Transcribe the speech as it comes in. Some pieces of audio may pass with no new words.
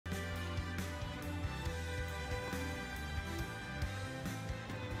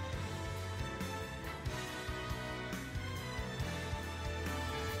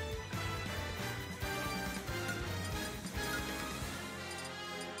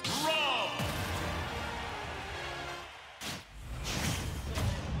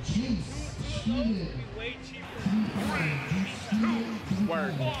Way cheaper. 3, 2,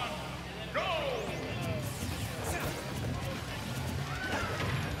 Word. 1, go!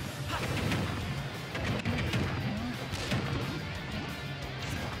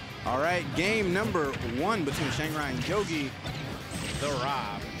 All right, game number 1 between Shangrai and Yogi. The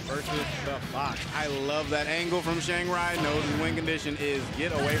Rob versus the Fox. I love that angle from Shangrai. Knows his win condition is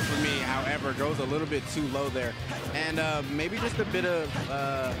get away from me. However, goes a little bit too low there. And maybe just a bit of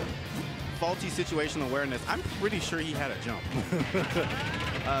faulty situational awareness. I'm pretty sure he had a jump.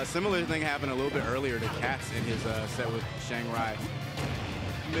 Similar thing happened a little bit earlier to Katz in his set with Shangrai.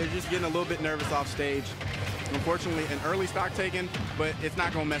 They're just getting a little bit nervous off stage. Unfortunately, an early stock taken, but it's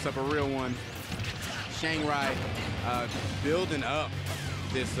not going to mess up a real one. Shangrai building up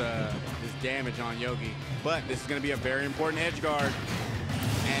this damage on Yogi, but this is going to be a very important edge guard,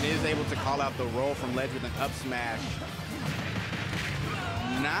 and is able to call out the roll from ledge with an up smash.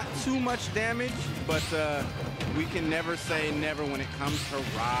 Not too much damage, but we can never say never when it comes to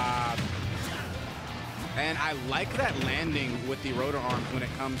Rob. And I like that landing with the rotor arms when it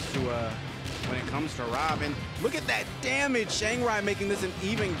comes to Rob. And look at that damage. Shangrai making this an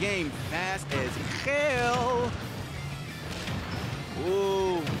even game. Fast as hell.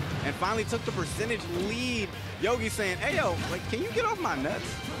 Ooh. And finally took the percentage lead. Yogi saying, hey, yo, like, can you get off my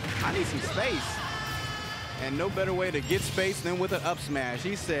nuts? I need some space. And no better way to get space than with an up smash.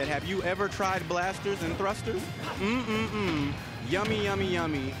 He said, have you ever tried blasters and thrusters? Yummy, yummy,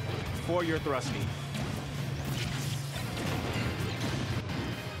 yummy for your thrusty.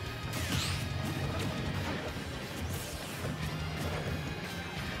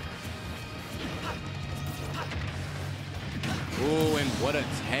 Ooh, and what a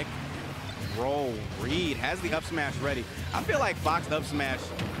tech roll read. Has the up smash ready. I feel like Fox up smash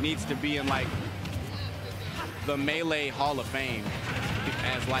needs to be in like the Melee Hall of Fame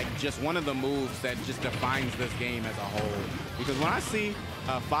as like just one of the moves that just defines this game as a whole. Because when I see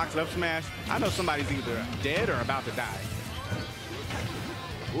Fox up smash, I know somebody's either dead or about to die.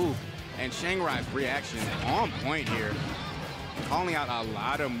 Ooh, and Shangrai's reaction on point here. Calling out a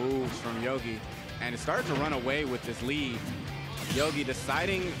lot of moves from Yogi, and it started to run away with this lead. Yogi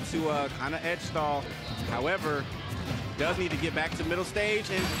deciding to kind of edge stall. However, does need to get back to middle stage.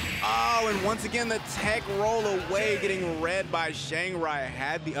 And once again, the tech roll away, getting read by Shangrai.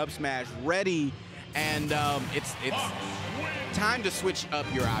 Had the up smash ready, and it's time to switch up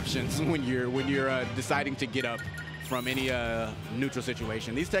your options when you're deciding to get up from any neutral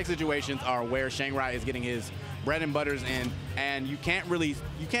situation. These tech situations are where Shangrai is getting his bread and butters in, and you can't really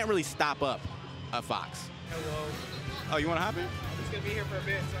stop up a Fox. Hello. Oh, you want to hop in? I'm just gonna be here for a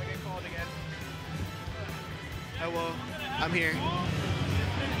bit, so I get called again. Hello, I'm here.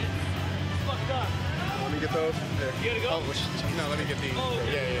 Let me get those. There. You gotta go? Oh, no, let me get these. Oh,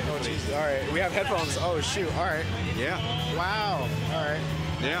 Yeah. Oh, jeez. All right. We have headphones. Oh, shoot. All right. Yeah. Wow. All right.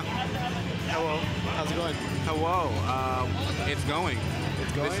 Yeah. Hello. How's it going? Hello. It's going.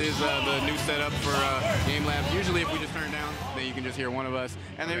 It's going? This is the new setup for GameLab. Usually if we just turn it down, then you can just hear one of us.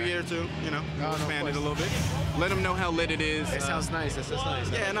 And then we get two, you know, we'll expand it a little bit. Let them know how lit it is. It sounds nice. It sounds nice.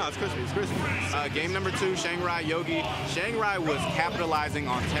 Yeah, no, it's crispy. It's crispy. Game number 2, Shangrai, Yogi. Shangrai was capitalizing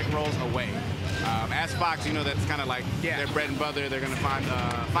on tech rolls away. As Fox, you know, that's kind of like their bread and butter. They're going to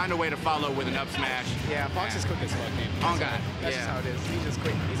find a way to follow with an up smash. Yeah, Fox is quick as fuck, man. Oh, God. That's just how it is. He's just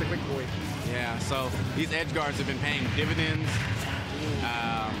quick. He's a quick boy. Yeah, so these edge guards have been paying dividends.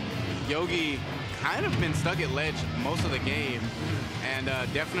 Yogi kind of been stuck at ledge most of the game, and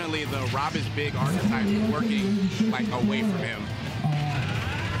definitely the Rob is big archetype working like away from him.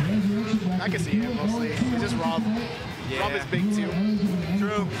 I can see him mostly. It's just Rob. Yeah. Rob is big too.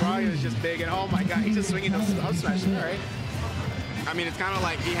 True. Rob is just big, and oh my God, he's just swinging those up smashes. All right. I mean, it's kind of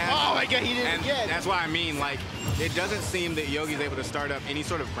like he has. Oh my God, he did it and again. That's why I mean, like, it doesn't seem that Yogi's able to start up any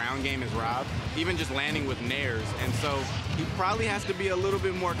sort of ground game as Rob, even just landing with nairs. And so he probably has to be a little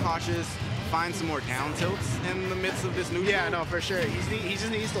bit more cautious, find some more down tilts in the midst of this new. Yeah, no, for sure. He just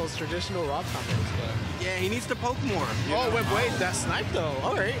needs those traditional Rob combos. But yeah, he needs to poke more. Oh, wait, that snipe though.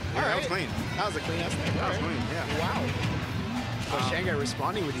 All right, all right. That was clean. That was a clean ass snipe. That was clean. Yeah. Wow. But Shangrai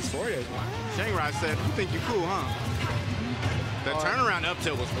responding with these forwards. Wow. Shangrai said, "You think you cool, huh?" The turnaround up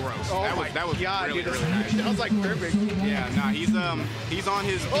tilt was gross. Oh that was God, really, dude, really nice. That was like perfect. Yeah, nah, he's on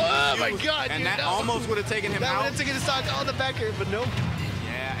his. Oh my God, and dude, that almost would have taken him that out. That would have taken his stock on the backer, but nope.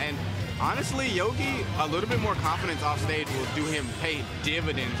 Yeah, and honestly, Yogi, a little bit more confidence off stage will do him pay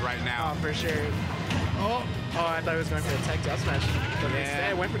dividends right now. Oh, for sure. Oh, I thought he was going for the tech up smash. But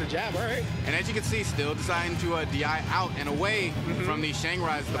instead went for the jab. All right. And as you can see, still deciding to DI out and away from these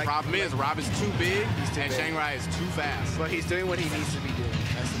Shangrais. The problem is Rob is too big and Shangrai is too fast. But he's doing what he needs to be doing.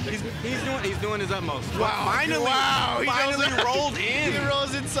 That's the He's doing his utmost. Wow! Finally, he finally rolled in. He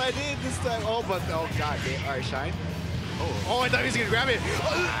rolls inside in this time. Oh, but oh god, all right, Shine. Oh, I thought he was gonna grab it.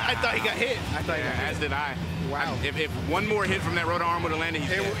 Oh, I thought he got hit. I thought he got hit. As did I. Wow. If one more hit from that rotor arm would have landed,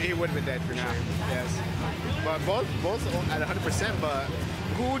 he would have been dead for sure. Yes. But both at 100%. But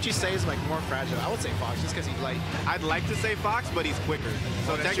who would you say is like more fragile? I would say Fox, just because he's light. I'd like to say Fox, but he's quicker.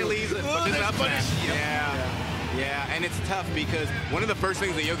 So technically, he's up smash. Yeah, and it's tough because one of the first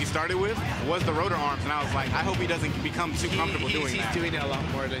things that Yogi started with was the rotor arms, and I was like, I hope he doesn't become too comfortable doing that. He's doing it a lot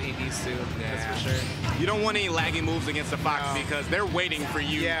more than he needs to, that's for sure. You don't want any lagging moves against the Fox because they're waiting for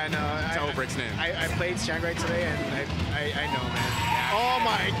you to overextend. I played Shangrai today, and I know, man. Oh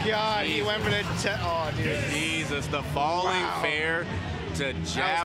my god, he went for the oh, dude. Jesus, the falling fair to jab.